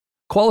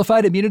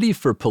Qualified immunity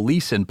for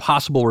police and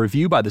possible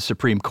review by the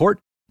Supreme Court.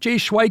 Jay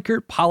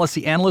Schweikert,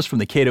 policy analyst from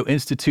the Cato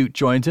Institute,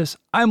 joins us.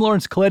 I'm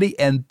Lawrence Coletti,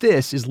 and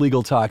this is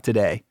Legal Talk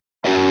Today.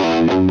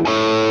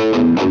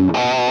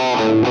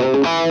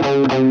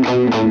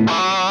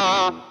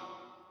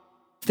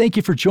 Thank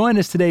you for joining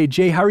us today.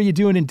 Jay, how are you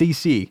doing in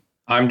D.C.?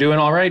 I'm doing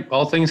all right,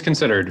 all things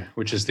considered,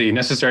 which is the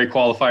necessary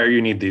qualifier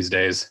you need these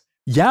days.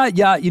 Yeah.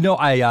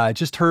 I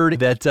just heard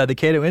that the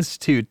Cato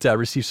Institute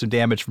received some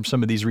damage from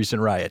some of these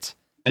recent riots.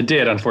 It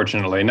did,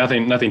 unfortunately.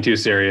 Nothing too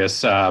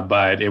serious,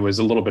 but it was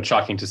a little bit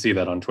shocking to see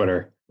that on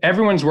Twitter.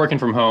 Everyone's working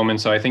from home,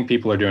 and so I think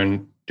people are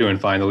doing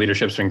fine. The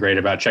leadership's been great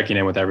about checking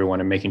in with everyone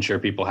and making sure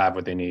people have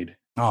what they need.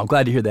 Oh, I'm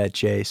glad to hear that,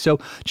 Jay. So,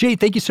 Jay,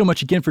 thank you so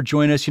much again for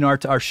joining us.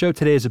 Our show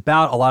today is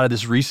about a lot of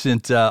this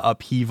recent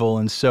upheaval.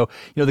 And so,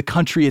 the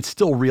country, it's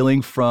still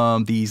reeling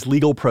from these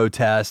legal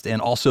protests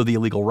and also the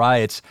illegal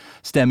riots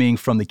stemming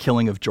from the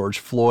killing of George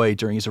Floyd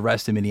during his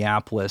arrest in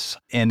Minneapolis.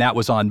 And that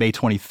was on May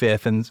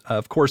 25th. And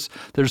of course,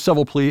 there's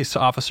several police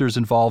officers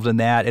involved in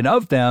that. And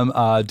of them,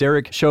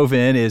 Derek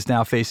Chauvin is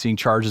now facing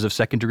charges of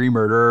second-degree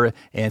murder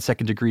and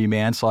second-degree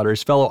manslaughter.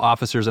 His fellow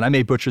officers, and I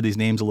may butcher these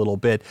names a little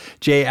bit,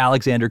 J.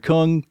 Alexander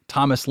Kung,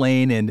 Thomas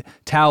Lane, and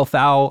Tao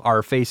Thao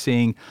are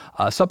facing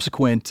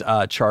subsequent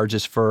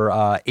charges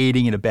for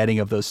aiding and abetting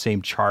of those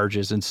same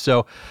charges. And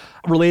so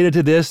related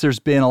to this, there's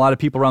been a lot of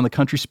people around the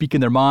country speaking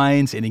their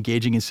minds and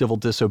engaging in civil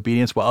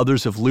disobedience, while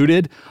others have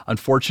looted,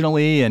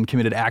 unfortunately, and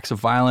committed acts of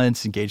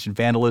violence, engaged in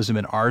vandalism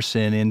and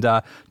arson. And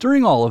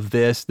during all of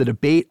this, the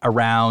debate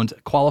around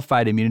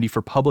qualified immunity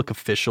for public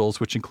officials,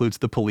 which includes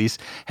the police,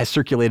 has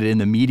circulated in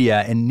the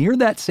media. And near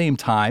that same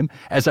time,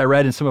 as I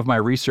read in some of my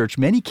research,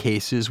 many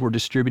cases were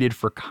distributed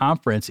for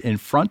conference in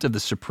front of the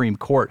Supreme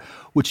Court,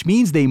 which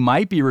means they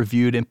might be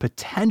reviewed and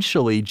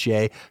potentially,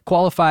 Jay,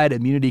 qualified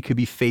immunity could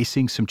be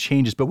facing some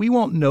changes. But we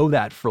won't know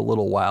that for a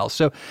little while.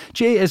 So,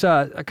 Jay, as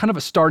a kind of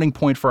a starting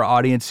point for our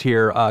audience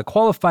here,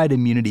 qualified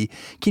immunity,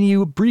 can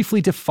you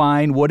briefly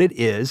define what it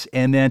is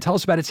and then tell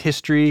us about its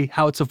history,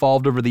 how it's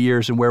evolved over the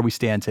years, and where we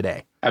stand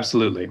today?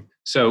 Absolutely.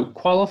 So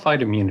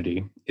qualified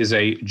immunity is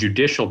a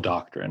judicial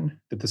doctrine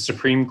that the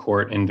Supreme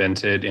Court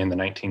invented in the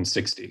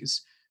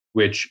 1960s,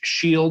 which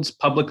shields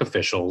public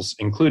officials,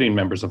 including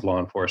members of law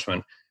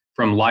enforcement,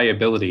 from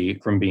liability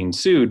from being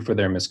sued for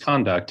their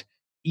misconduct,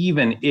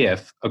 even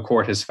if a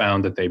court has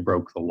found that they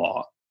broke the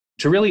law.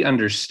 To really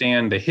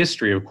understand the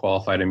history of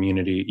qualified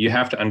immunity, you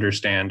have to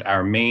understand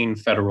our main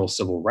federal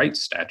civil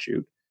rights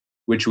statute,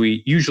 which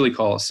we usually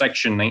call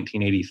Section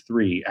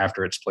 1983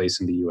 after its place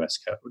in the U.S.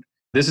 Code.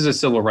 This is a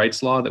civil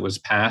rights law that was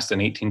passed in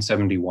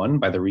 1871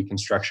 by the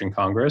Reconstruction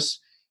Congress,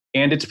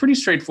 and it's pretty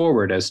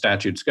straightforward as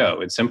statutes go.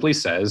 It simply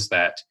says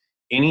that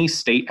any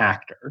state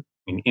actor,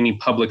 any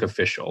public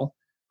official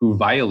who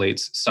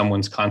violates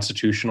someone's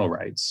constitutional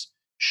rights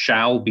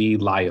shall be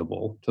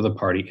liable to the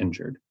party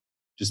injured.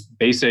 Just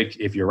basic,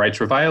 if your rights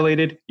were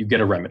violated, you get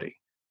a remedy.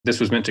 This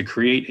was meant to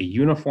create a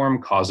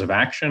uniform cause of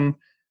action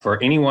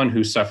for anyone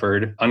who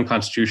suffered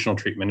unconstitutional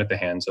treatment at the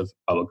hands of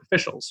public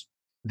officials.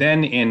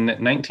 Then in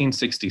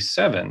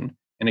 1967,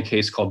 in a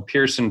case called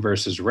Pearson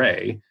versus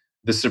Ray,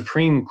 the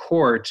Supreme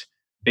Court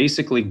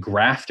basically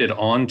grafted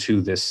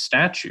onto this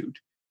statute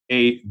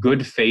a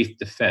good faith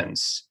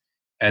defense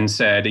and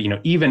said,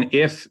 even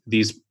if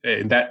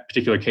that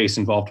particular case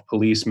involved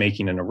police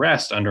making an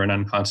arrest under an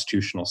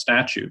unconstitutional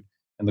statute,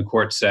 and the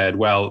court said,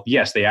 well,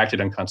 yes, they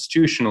acted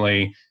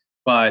unconstitutionally,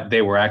 but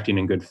they were acting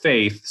in good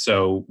faith,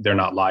 so they're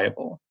not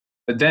liable.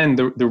 But then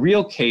the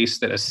real case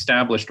that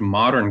established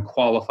modern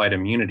qualified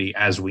immunity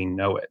as we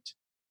know it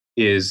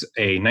is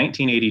a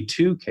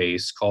 1982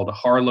 case called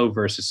Harlow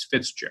versus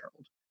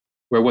Fitzgerald,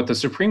 where what the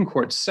Supreme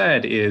Court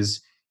said is,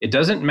 it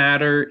doesn't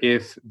matter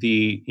if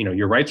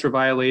your rights were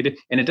violated,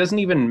 and it doesn't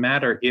even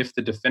matter if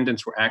the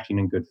defendants were acting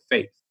in good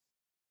faith.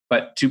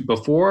 But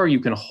before you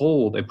can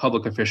hold a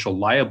public official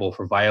liable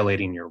for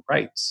violating your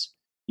rights,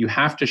 you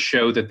have to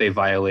show that they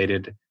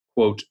violated,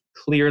 quote,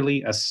 clearly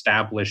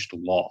established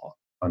law,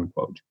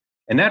 unquote.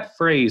 And that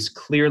phrase,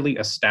 clearly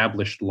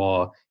established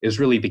law, is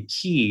really the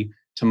key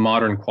to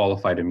modern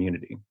qualified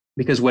immunity.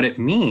 Because what it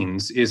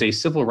means is a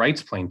civil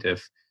rights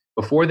plaintiff,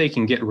 before they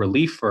can get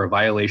relief for a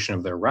violation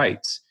of their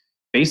rights,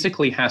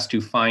 basically has to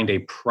find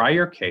a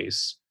prior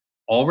case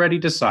already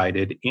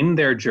decided in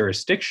their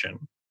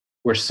jurisdiction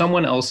where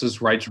someone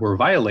else's rights were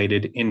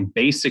violated in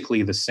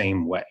basically the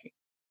same way.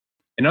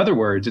 In other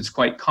words, it's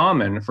quite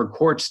common for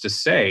courts to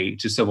say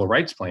to civil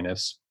rights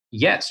plaintiffs,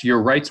 yes, your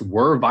rights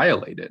were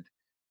violated,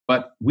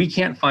 but we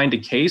can't find a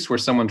case where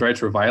someone's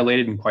rights were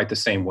violated in quite the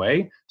same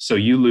way, so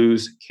you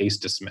lose, case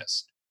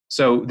dismissed.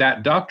 So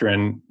that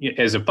doctrine,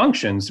 as it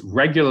functions,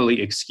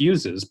 regularly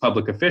excuses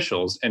public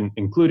officials, and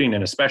including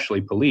and especially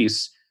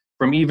police,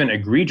 from even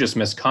egregious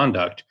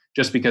misconduct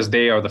just because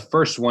they are the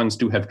first ones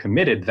to have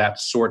committed that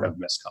sort of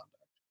misconduct.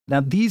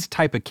 Now, these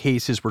type of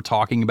cases we're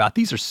talking about,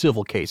 these are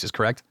civil cases,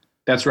 correct?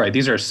 That's right.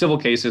 These are civil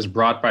cases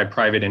brought by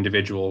private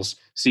individuals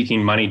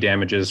seeking money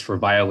damages for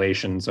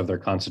violations of their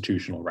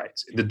constitutional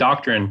rights. The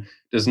doctrine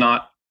does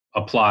not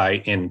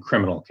apply in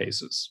criminal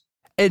cases.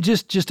 And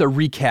just a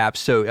recap,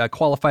 so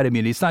qualified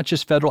immunity, it's not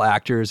just federal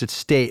actors, it's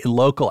state and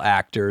local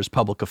actors,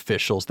 public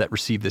officials that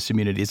receive this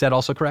immunity. Is that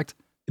also correct?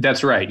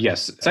 That's right,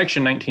 yes.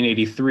 Section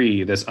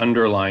 1983, this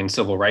underlying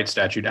civil rights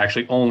statute,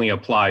 actually only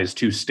applies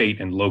to state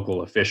and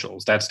local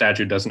officials. That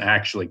statute doesn't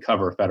actually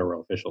cover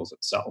federal officials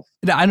itself.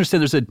 Now, I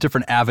understand there's a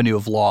different avenue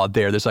of law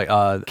there. There's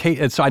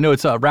so I know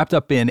it's wrapped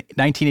up in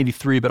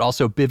 1983, but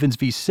also Bivens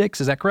v.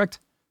 Six. Is that correct?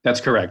 That's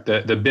correct.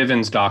 The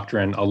Bivens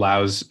doctrine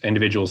allows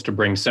individuals to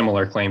bring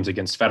similar claims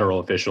against federal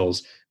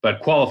officials, but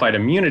qualified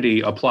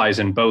immunity applies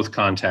in both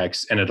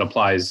contexts, and it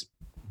applies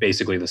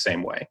basically the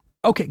same way.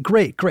 Okay,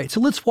 great. So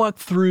let's walk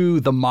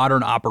through the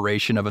modern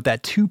operation of it,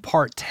 that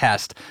two-part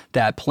test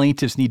that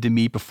plaintiffs need to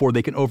meet before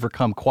they can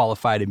overcome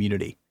qualified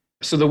immunity.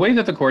 So the way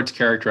that the courts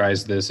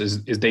characterize this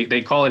is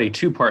they call it a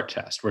two-part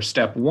test, where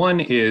step one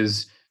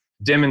is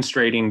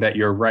demonstrating that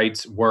your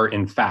rights were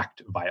in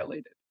fact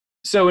violated.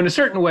 So in a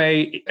certain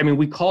way, I mean,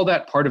 we call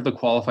that part of the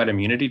qualified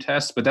immunity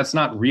test, but that's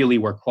not really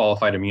where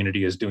qualified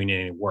immunity is doing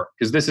any work,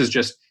 because this is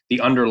just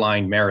the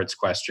underlying merits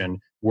question,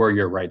 were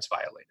your rights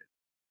violated?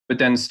 But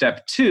then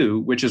step two,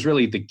 which is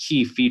really the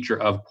key feature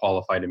of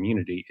qualified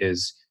immunity,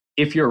 is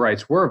if your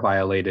rights were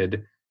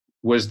violated,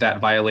 was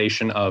that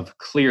violation of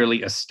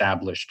clearly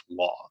established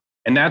law?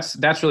 And that's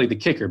really the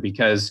kicker,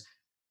 because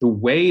the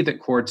way that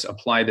courts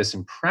apply this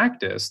in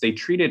practice, they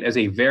treat it as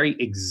a very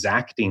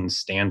exacting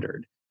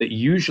standard that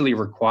usually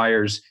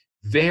requires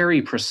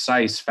very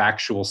precise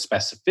factual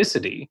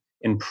specificity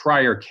in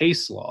prior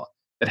case law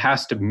that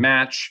has to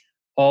match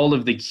all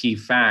of the key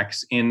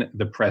facts in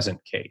the present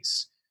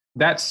case.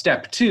 That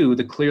step two,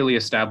 the clearly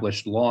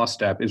established law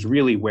step, is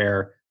really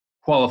where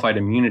qualified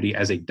immunity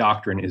as a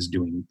doctrine is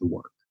doing the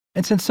work.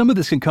 And since some of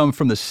this can come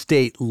from the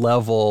state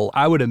level,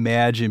 I would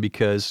imagine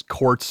because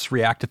courts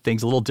react to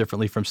things a little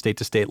differently from state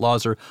to state,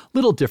 laws are a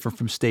little different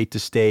from state to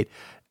state,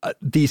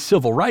 these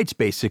civil rights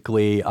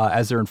basically,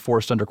 as they're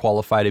enforced under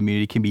qualified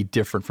immunity, can be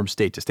different from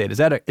state to state. Is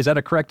that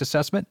a correct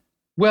assessment?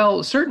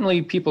 Well,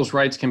 certainly people's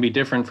rights can be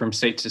different from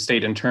state to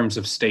state in terms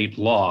of state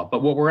law.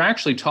 But what we're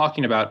actually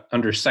talking about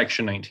under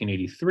Section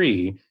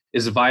 1983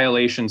 is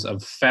violations of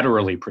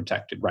federally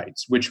protected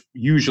rights, which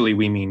usually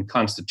we mean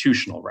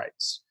constitutional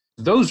rights.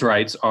 Those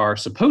rights are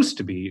supposed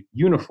to be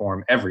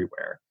uniform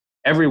everywhere.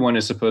 Everyone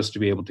is supposed to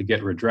be able to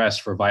get redress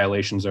for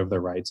violations of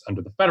their rights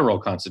under the federal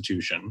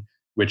Constitution,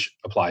 which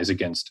applies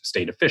against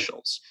state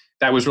officials.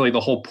 That was really the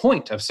whole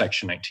point of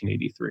Section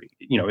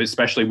 1983.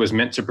 Especially was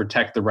meant to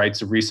protect the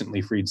rights of recently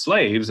freed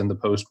slaves in the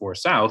post-war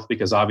South,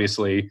 because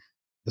obviously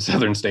the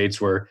southern states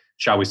were,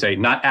 shall we say,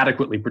 not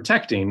adequately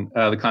protecting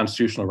the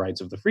constitutional rights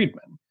of the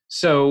freedmen.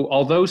 So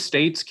although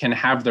states can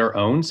have their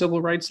own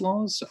civil rights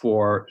laws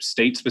for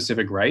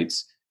state-specific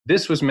rights,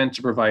 this was meant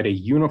to provide a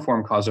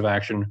uniform cause of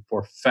action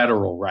for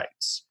federal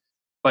rights.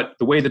 But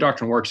the way the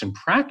doctrine works in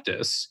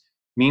practice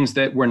means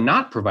that we're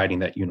not providing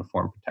that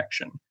uniform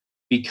protection,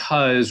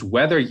 because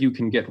whether you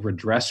can get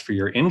redress for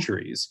your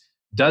injuries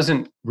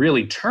doesn't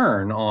really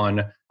turn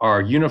on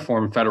our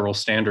uniform federal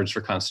standards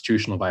for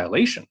constitutional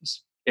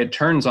violations. It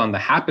turns on the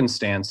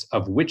happenstance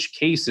of which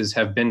cases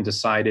have been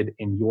decided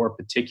in your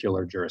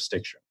particular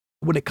jurisdiction.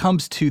 When it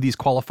comes to these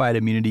qualified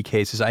immunity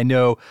cases, I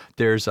know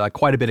there's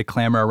quite a bit of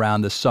clamor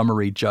around the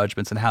summary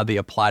judgments and how they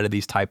apply to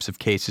these types of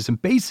cases.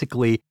 And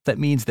basically, that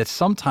means that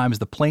sometimes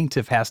the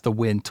plaintiff has to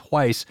win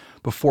twice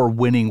before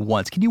winning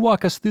once. Can you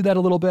walk us through that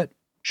a little bit?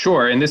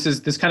 Sure. And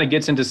this kind of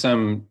gets into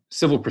some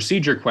civil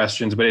procedure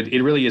questions, but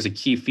it really is a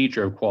key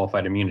feature of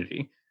qualified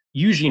immunity.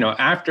 Usually,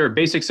 after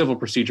basic civil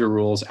procedure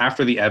rules,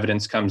 after the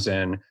evidence comes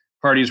in,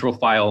 parties will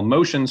file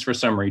motions for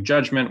summary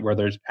judgment where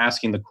they're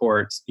asking the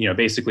courts,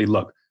 basically,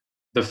 look,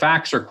 the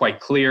facts are quite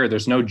clear.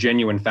 There's no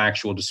genuine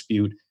factual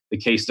dispute. The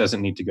case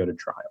doesn't need to go to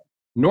trial.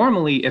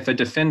 Normally, if a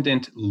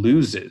defendant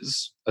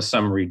loses a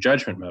summary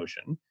judgment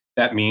motion,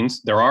 that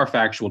means there are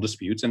factual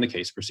disputes and the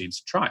case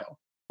proceeds to trial.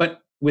 But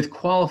with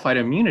qualified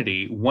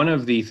immunity, one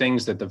of the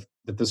things that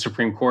the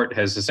Supreme Court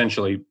has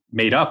essentially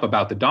made up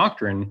about the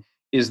doctrine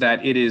is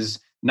that it is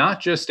not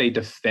just a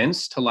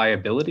defense to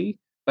liability,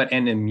 but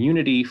an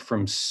immunity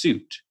from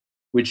suit,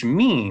 which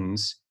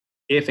means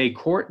if a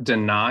court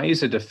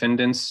denies a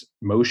defendant's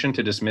motion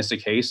to dismiss a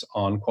case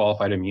on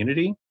qualified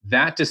immunity,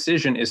 that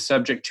decision is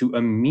subject to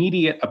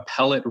immediate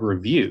appellate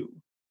review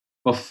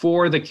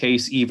before the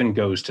case even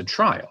goes to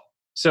trial.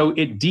 So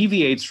it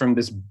deviates from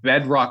this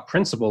bedrock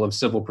principle of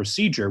civil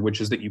procedure,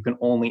 which is that you can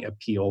only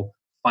appeal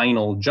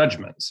final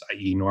judgments,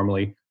 i.e.,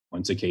 normally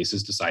once a case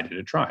is decided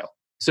at trial.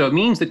 So it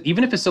means that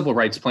even if a civil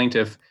rights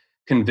plaintiff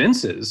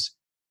convinces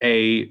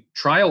a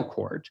trial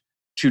court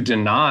to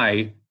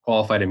deny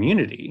qualified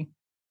immunity,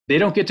 they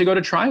don't get to go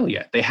to trial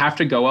yet. They have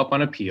to go up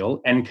on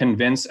appeal and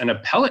convince an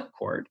appellate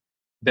court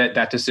that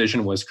that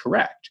decision was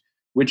correct,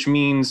 which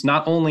means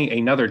not only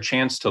another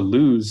chance to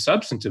lose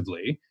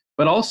substantively,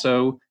 but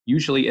also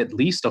usually at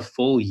least a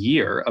full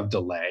year of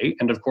delay.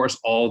 And of course,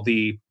 all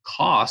the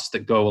costs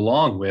that go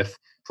along with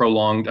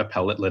prolonged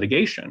appellate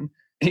litigation.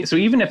 So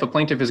even if a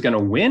plaintiff is going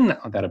to win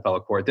on that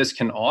appellate court, this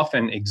can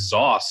often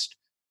exhaust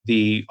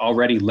the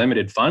already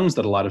limited funds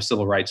that a lot of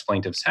civil rights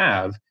plaintiffs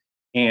have.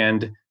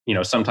 And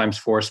sometimes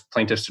force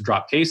plaintiffs to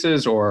drop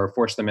cases or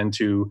force them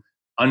into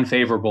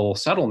unfavorable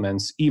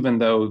settlements, even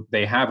though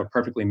they have a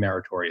perfectly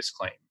meritorious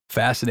claim.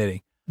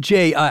 Fascinating.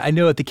 Jay, I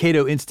know at the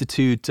Cato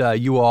Institute,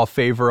 you all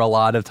favor a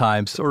lot of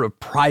times sort of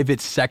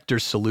private sector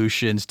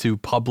solutions to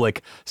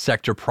public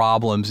sector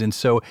problems. And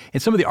so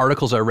in some of the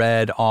articles I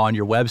read on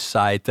your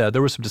website,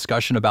 there was some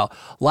discussion about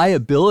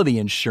liability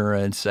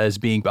insurance as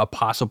being a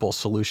possible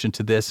solution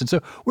to this. And so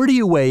where do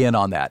you weigh in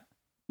on that?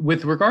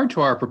 With regard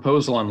to our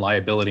proposal on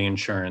liability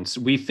insurance,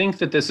 we think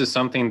that this is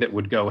something that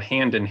would go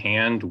hand in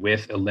hand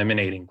with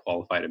eliminating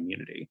qualified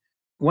immunity.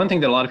 One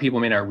thing that a lot of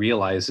people may not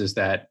realize is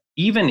that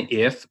even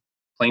if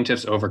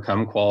plaintiffs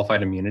overcome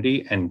qualified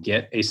immunity and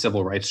get a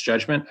civil rights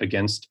judgment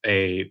against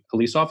a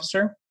police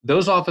officer,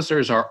 those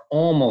officers are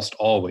almost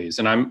always,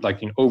 and I'm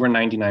like over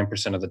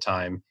 99% of the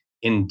time,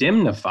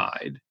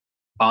 indemnified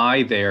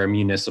by their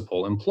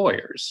municipal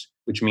employers,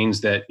 which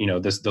means that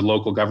the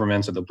local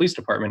governments or the police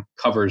department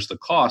covers the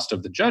cost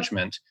of the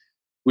judgment,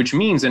 which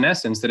means in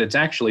essence that it's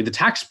actually the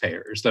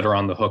taxpayers that are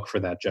on the hook for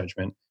that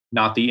judgment,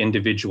 not the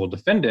individual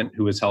defendant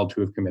who is held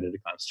to have committed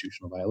a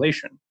constitutional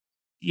violation.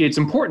 It's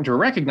important to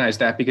recognize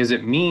that because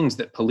it means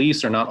that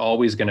police are not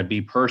always going to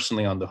be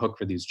personally on the hook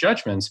for these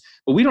judgments,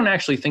 but we don't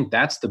actually think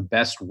that's the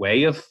best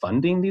way of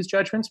funding these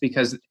judgments,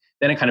 because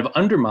then it kind of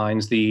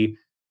undermines the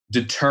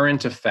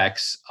deterrent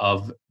effects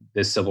of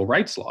this civil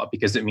rights law,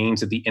 because it means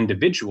that the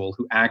individual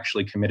who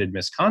actually committed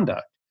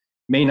misconduct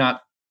may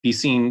not be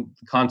seeing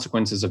the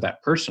consequences of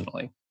that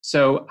personally.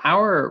 So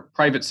our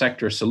private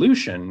sector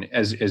solution,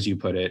 as you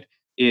put it,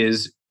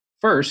 is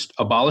first,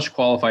 abolish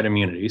qualified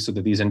immunity so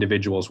that these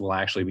individuals will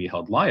actually be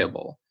held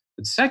liable.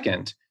 But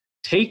second,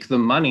 take the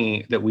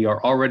money that we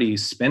are already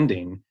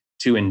spending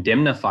to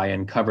indemnify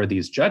and cover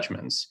these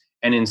judgments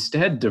and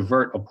instead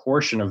divert a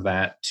portion of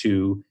that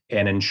to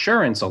an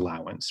insurance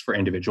allowance for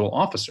individual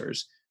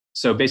officers.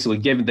 So basically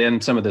give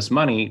them some of this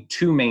money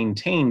to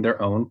maintain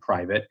their own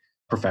private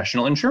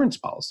professional insurance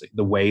policy,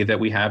 the way that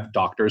we have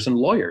doctors and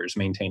lawyers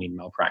maintaining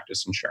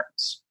malpractice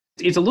insurance.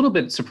 It's a little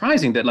bit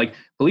surprising that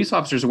police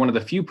officers are one of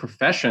the few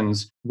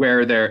professions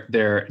where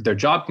their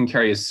job can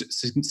carry a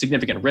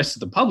significant risk to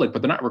the public,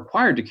 but they're not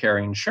required to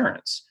carry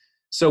insurance.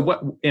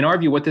 So in our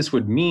view, what this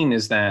would mean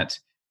is that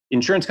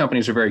insurance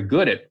companies are very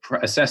good at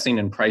assessing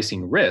and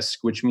pricing risk,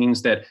 which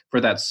means that for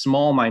that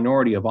small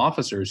minority of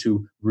officers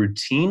who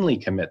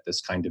routinely commit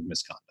this kind of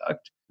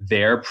misconduct,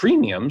 their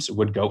premiums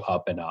would go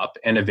up,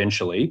 and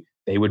eventually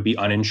they would be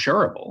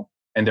uninsurable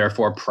and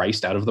therefore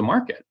priced out of the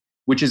market,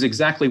 which is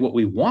exactly what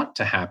we want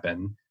to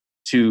happen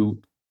to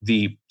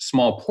the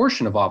small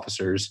portion of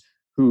officers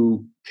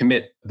who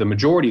commit the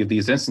majority of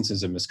these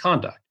instances of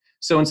misconduct.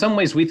 So in some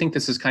ways, we think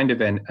this is kind of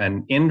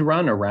an end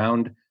run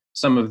around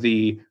some of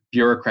the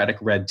bureaucratic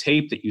red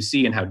tape that you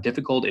see and how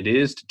difficult it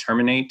is to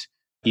terminate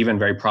even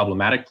very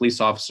problematic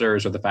police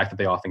officers, or the fact that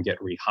they often get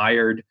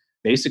rehired.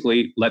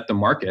 Basically, let the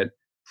market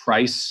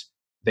price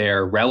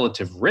their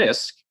relative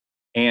risk,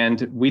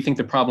 and we think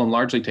the problem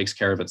largely takes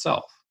care of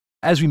itself.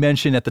 As we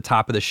mentioned at the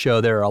top of the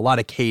show, there are a lot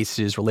of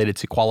cases related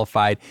to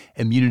qualified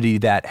immunity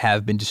that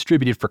have been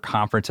distributed for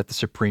conference at the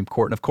Supreme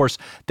Court. And of course,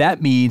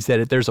 that means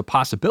that there's a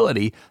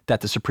possibility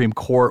that the Supreme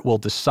Court will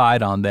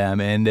decide on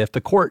them. And if the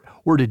court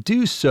were to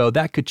do so,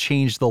 that could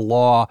change the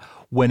law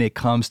when it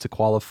comes to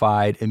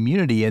qualified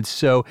immunity. And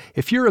so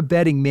if you're a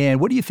betting man,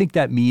 what do you think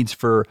that means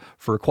for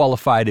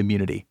qualified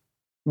immunity?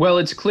 Well,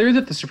 it's clear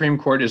that the Supreme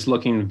Court is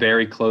looking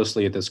very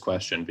closely at this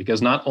question,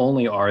 because not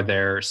only are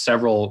there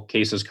several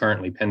cases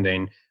currently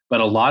pending, but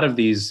a lot of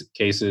these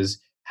cases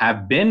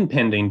have been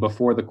pending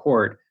before the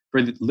court for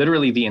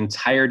literally the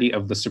entirety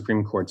of the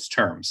Supreme Court's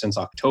term since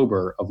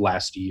October of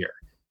last year.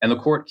 And the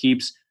court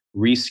keeps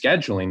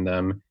rescheduling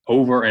them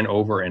over and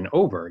over and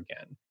over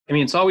again. I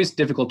mean, it's always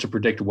difficult to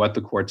predict what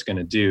the court's going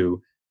to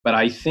do, but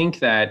I think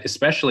that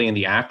especially in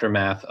the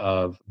aftermath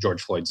of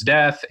George Floyd's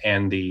death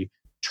and the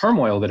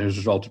turmoil that has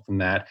resulted from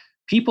that,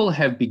 people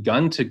have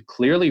begun to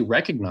clearly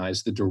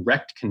recognize the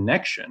direct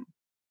connection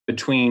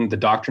between the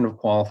doctrine of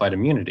qualified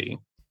immunity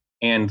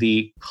and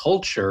the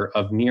culture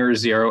of near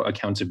zero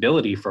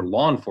accountability for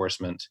law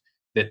enforcement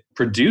that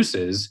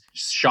produces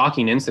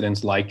shocking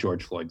incidents like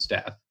George Floyd's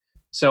death.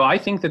 So I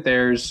think that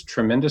there's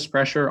tremendous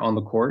pressure on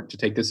the court to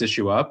take this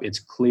issue up. It's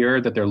clear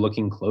that they're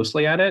looking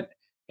closely at it.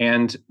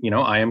 And,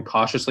 I am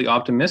cautiously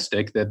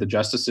optimistic that the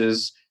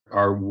justices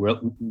are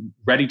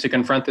ready to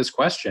confront this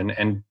question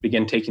and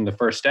begin taking the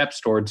first steps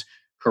towards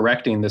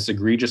correcting this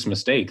egregious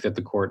mistake that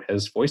the court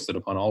has foisted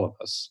upon all of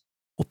us.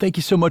 Well, thank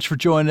you so much for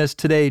joining us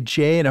today,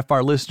 Jay. And if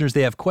our listeners,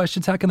 they have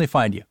questions, how can they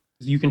find you?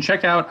 You can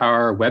check out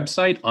our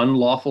website,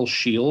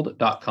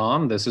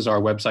 unlawfulshield.com. This is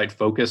our website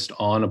focused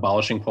on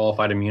abolishing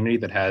qualified immunity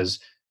that has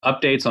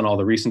updates on all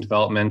the recent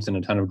developments and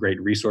a ton of great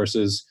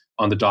resources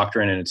on the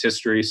doctrine and its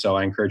history. So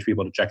I encourage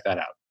people to check that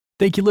out.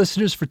 Thank you,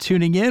 listeners, for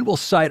tuning in. We'll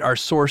cite our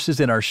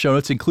sources in our show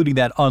notes, including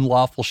that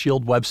Unlawful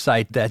Shield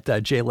website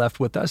that Jay left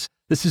with us.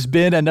 This has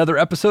been another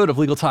episode of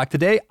Legal Talk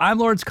Today. I'm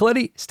Lawrence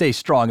Coletti. Stay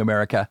strong,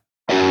 America.